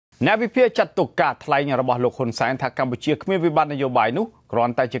អ្នកវិភាគចាត់ទុកការថ្លែងរបស់លោកហ៊ុនសែនថាកម្ពុជាគ្មានវិបត្តិនយោបាយនោះគ្រា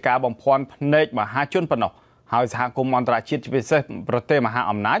ន់តែជាការបំភាន់ភ្នែកមហាជនប៉ុណ្ណោះហើយសហគមន៍អន្តរជាតិជាពិសេសប្រទេសមហា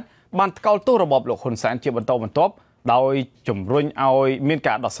អំណាចបានថ្កោលទោសរបបលោកហ៊ុនសែនជាបន្តបន្ទាប់ដោយជំរុញឲ្យមាន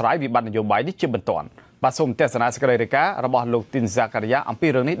ការដោះស្រាយវិបត្តិនយោបាយនេះជាបន្ទាន់បាទសូមទស្សនាសេចក្តីរាយការណ៍របស់លោកទីនហ្សាការីយ៉ាអំពី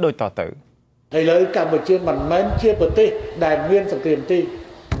រឿងនេះដូចតទៅឥឡូវកម្ពុជាមិនមែនជាប្រទេសដែលមានសង្គ្រាមទេ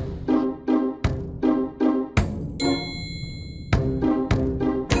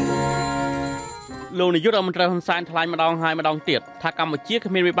លោកនាយករដ្ឋមន្ត្រីហ៊ុនសែនថ្លែងម្ដងហើយម្ដងទៀតថាកម្ពុជា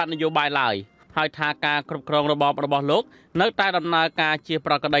គ្មានវិបត្តិនយោបាយឡើយហើយថាការគ្រប់គ្រងរបបរបស់លោកនៅតែដំណើរការជា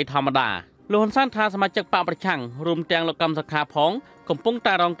ប្រក្រតីធម្មតាលោកហ៊ុនសែនថាសមាជិកបកប្រឆាំងរួមទាំងលោកកឹមសុខាផងកំពុង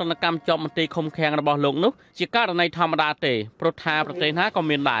តែរងទណ្ឌកម្មជាប់មន្ទីរឃុំឃាំងរបស់លោកនោះជាករណីធម្មតាទេព្រោះថាប្រទេសណាក៏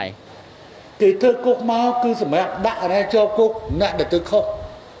មានដែរគេធ្វើគុកមកគឺសម្រាប់ដាក់រ៉ែជាប់គុកអ្នកដែលធ្វើខុស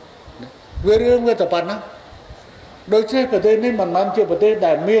វារឿងវាតែប៉ុណ្ណាដូច្នេះប្រទេសនេះមិនមែនជាប្រទេស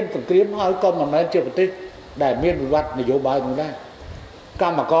ដែលមានសង្គ្រាមហើយក៏មិនមែនជាប្រទេសដែលមានវិបត្តិនយោបាយនោះដែរក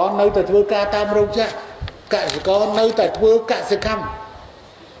ម្មករនៅតែធ្វើការតាមរោងចក្រកសិករនៅតែធ្វើកសិកម្ម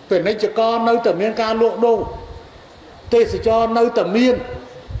ពាណិជ្ជករនៅតែមានការលក់ដូរទេសចរនៅតែមាន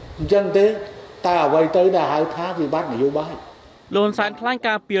អញ្ចឹងទេតែអ្វីទៅដែលហៅថាវិបត្តិនយោបាយលោកហ៊ុនសែនថ្លែង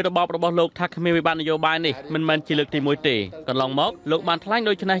ការពីរបបរបស់លោកថាគ្មានវិបត្តិនយោបាយនេះមិនមែនជាលើកទី1ទេកន្លងមកលោកបានថ្លែង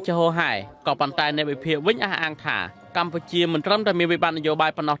ដូចនេះជាហោហែក៏ប៉ុន្តែអ្នកវិភាគវិញអះអាងថាកម្ពុជាមិនត្រឹមតែមានវិបត្តិនយោបា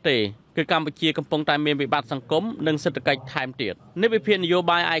យប៉ុណ្ណោះទេគឺកម្ពុជាកំពុងតែមានវិបត្តិសង្គមនិងសេដ្ឋកិច្ចថែមទៀតអ្នកវិភាគនយោ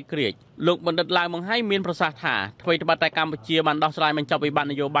បាយឯកក្រិចលោកបណ្ឌិតឡាវម៉ុងហៃមានប្រសាសន៍ថាអ្វីត្បិតតែកម្ពុជាបានដោះស្រាយបញ្ចប់វិបត្តិ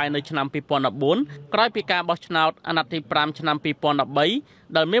នយោបាយនៅឆ្នាំ2014ក្រោយពីការបោះឆ្នោតអាណត្តិទី5ឆ្នាំ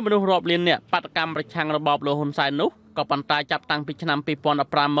2013ដែលមានមនុស្សរាប់លាននាក់បាតកម្មប្រឆាំងរបបលោកហ៊ុនសែននោះក៏ប៉ុន្តែចាប់តាំងពីឆ្នាំ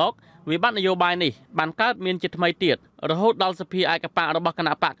2015មកវិបត្តិនយោបាយនេះបានកើតមានជាថ្មីទៀតរហូតដល់សភាឯកបករបស់គ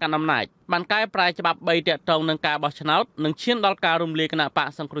ណៈបកកណ្ដាលអំណាចបានកែប្រែច្បាប់3ទាក់ទងនឹងការបោះឆ្នោតនិងឈានដល់ការរំលាយគណៈបក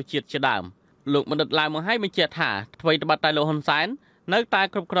សង្គ្រោះជាតិជាដើមលោកបណ្ឌិតឡាវម៉ុងហៃបញ្ជាក់ថាអ្វីត្បិតតែលោកហ៊ុនសែននៅតែ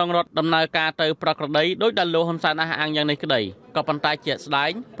គ្រប់គ្រងរដ្ឋដំណើរការទៅប្រក្រតីដោយដែលលោកហ៊ុនសែនអះអាងយ៉ាងនេះក្តីក៏ប៉ុន្តែជាក់ស្ដែ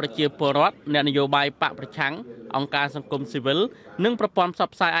ងប្រជាពលរដ្ឋអ្នកនយោបាយបកប្រឆាំងអង្គការសង្គមស៊ីវិលនិងប្រព័ន្ធផ្ស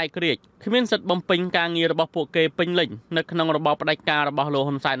ព្វផ្សាយឯករាជ្យគ្មានសិទ្ធិបំពេញការងាររបស់ពួកគេពេញលេញនៅក្នុងរបបផ្ដាច់ការរបស់លោក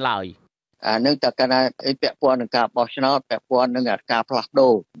ហ៊ុនសែនឡើយនឹងតែកណ្ដាលពាក់ព័ន្ធនឹងការបោះឆ្នោតពាក់ព័ន្ធនឹងការផ្លាស់ប្ដូ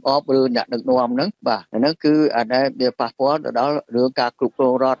រអបឬអ្នកដឹកនាំហ្នឹងបាទហ្នឹងគឺអានេះវាប៉ះពាល់ទៅដល់រឿងការគ្រប់គ្រ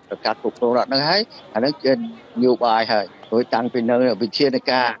ងរដ្ឋហ្នឹងហើយអានេះជានយោបាយហើយដោយតាំងពីនៅវិធាន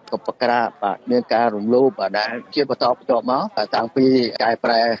ការកបក្រាបាទមានការរំលោភបាទដែលជាបន្តមកតាំងពីកែប្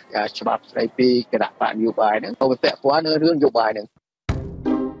រែច្បាប់ស្ដីពីគណៈបកនយោបាយហ្នឹងក៏ពាក់ព័ន្ធនឹងរឿងនយោបាយហ្នឹង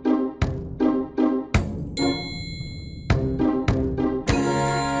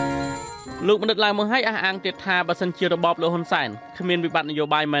លោកបណ្ឌិតឡាវម៉ុងហៃអះអាងទៀតថាបើសិនជារបបលោកហ៊ុនសែនគ្មានវិបត្តិនយោ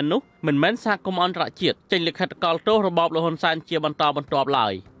បាយមែននោះមិនមែនសហគមន៍អន្តរជាតិចេញលិខិតកោតទោសរបបលោកហ៊ុនសែនជាបន្តបន្ទាប់ឡើ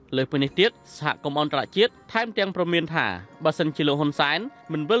យលើពីនេះទៀតសហគមន៍អន្តរជាតិថែមទាំងប្រមានថាបើសិនជាលោកហ៊ុនសែន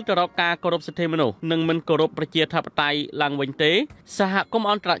មិនវិលទៅរកការគោរពសិទ្ធិមនុស្សនិងមិនគោរពប្រជាធិបតេយ្យឡើងវិញទេសហគមន៍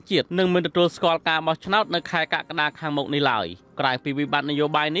អន្តរជាតិនឹងមិនទទួលស្គាល់ការបោះឆ្នោតនៅខែកក្កដាខាងមុខនេះឡើយក្រៅពីវិបត្តិនយោ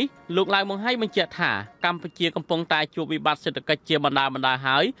បាយនេះលោកឡាវម៉ុងហៃបញ្ជាក់ថាកម្ពុជាកំពុងតែជួបវិបត្តិសេដ្ឋកិច្ចជាបណ្ដា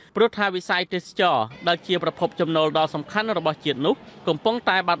ហើយព្រោះថាវិស័យទេសចរដែលជាប្រភពចំណូលដ៏សំខាន់របស់ជាតិនោះកំពុង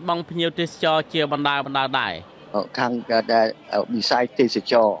តែបាត់បង់ភ្ញៀវទេសចរជាបណ្ដាដែរខាងដែលវិស័យទេស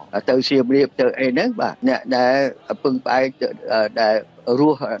ចរទៅសៀមរាបទៅអីហ្នឹងបាទអ្នកដែលពឹងផ្អែកដែលរ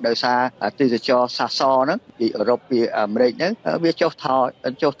ស់ដោយសារទេសចរសាសហ្នឹងពីអឺរ៉ុបពីអាមេរិកហ្នឹងវាចុះថ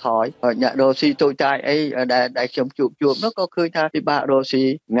យអ្នករស់ស៊ីទូចតាចអីដែលខ្ញុំជួបនោះក៏ឃើញថាពិបាករស់ស៊ី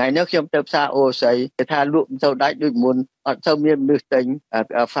ថ្ងៃនេះខ្ញុំទៅផ្សារអូស័យគេថាលក់មិនទៅដាច់ដូចមុនអត់ទៅមានមនុស្សទិញ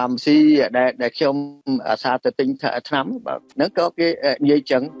pharmacy ដែលខ្ញុំអាសាទៅទិញថ្នាំបាទហ្នឹងក៏គេនិយាយ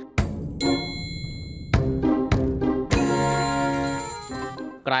ចឹង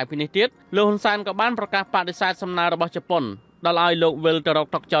ក្រៅពីនេះទៀតលោកហ៊ុនសែនក៏បានប្រកាសបដិសេធសំណើរបស់ជប៉ុនដល់ឲ្យលោកវិលទៅរក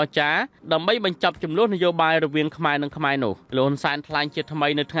តុចរចាដើម្បីបញ្ចប់ចំនួននយោបាយរវាងខ្មែរនិងខ្មែរនោះលោកហ៊ុនសែនថ្លែងជាថ្មី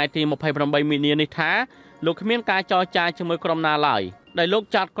នៅថ្ងៃទី28មីនានេះថាលោកគ្មានការចរចាជាមួយក្រុមណាឡើយដែលលោក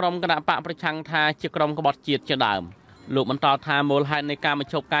ចាត់ក្រុមគណៈបកប្រឆាំងថាជាក្រុមក្បត់ជាតិជាដើមលោកបន្តថាមូលហេតុនៃការប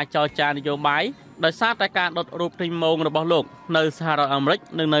ញ្ឈប់ការចរចានយោបាយដោយសារតែការដុតរូបទិញម៉ូងរបស់លោកនៅសហរដ្ឋអាមេរិក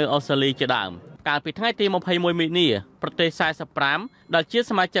និងនៅអូស្ត្រាលីជាដើមកាលពីថ្ងៃទី21មីនាប្រទេស45ដែលជា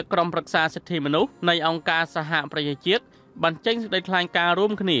សមាជិកក្រុមប្រឹក្សាសិទ្ធិមនុស្សនៃអង្គការសហប្រជាជាតិបានចេញសេចក្តីថ្លែងការណ៍រួ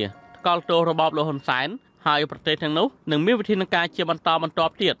មគ្នាថ្កោលទោសរបបលោកហ៊ុនសែនហើយប្រទេសទាំងនោះនឹងមានវិធានការជាបន្តបន្ទា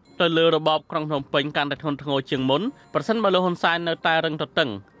ប់ទៀតទៅលើរបបក្រុងភ្នំពេញកាន់តែធ្ងន់ធ្ងរជាងមុនប្រសិនបើលោកហ៊ុនសែននៅតែរឹងទទឹង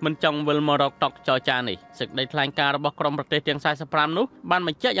មិនចង់វិលមករកតុចរចានេះសេចក្តីថ្លែងការណ៍របស់ក្រុមប្រទេសទាំង45នោះបានប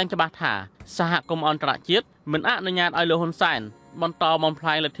ញ្ជាក់យ៉ាងច្បាស់ថាសហគមន៍អន្តរជាតិមិនអនុញ្ញាតឲ្យលោកហ៊ុនសែនបន្តបំផ្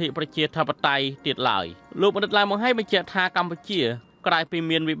លាញលទ្ធិប្រជាធិបតេយ្យទៀតឡើយលោកបណ្ឌិតឡាវម៉ុងហៃបញ្ជាក់ថាកម្ពុជា ក្រៅពី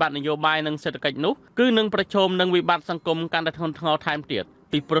មានវិបត្តិនយោបាយនិងសេដ្ឋកិច្ចនោះគឺនឹងប្រឈមនឹងវិបត្តិសង្គមកាន់តែធ្ងន់ធ្ងរថែមទៀត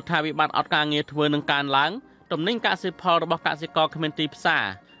ពីព្រោះថាវិបត្តិអត់ការងារធ្វើនឹងកើនឡើងទំនិញកសិផលរបស់កសិករគ្មានទីផ្សារ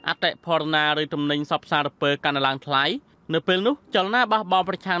អតិផរណាឬទំនិញសពសារពើកាន់តែឡើងថ្លៃនៅពេលនោះចលនាបះបោរ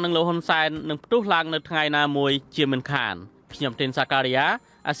ប្រឆាំងនឹងលោកហ៊ុនសែននឹងផ្ទុះឡើងនៅថ្ងៃណាមួយជាមិនខានខ្ញុំទីនសាការីយ៉ា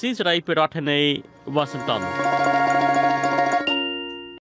អាស៊ីសេរីពីរដ្ឋធានី Washington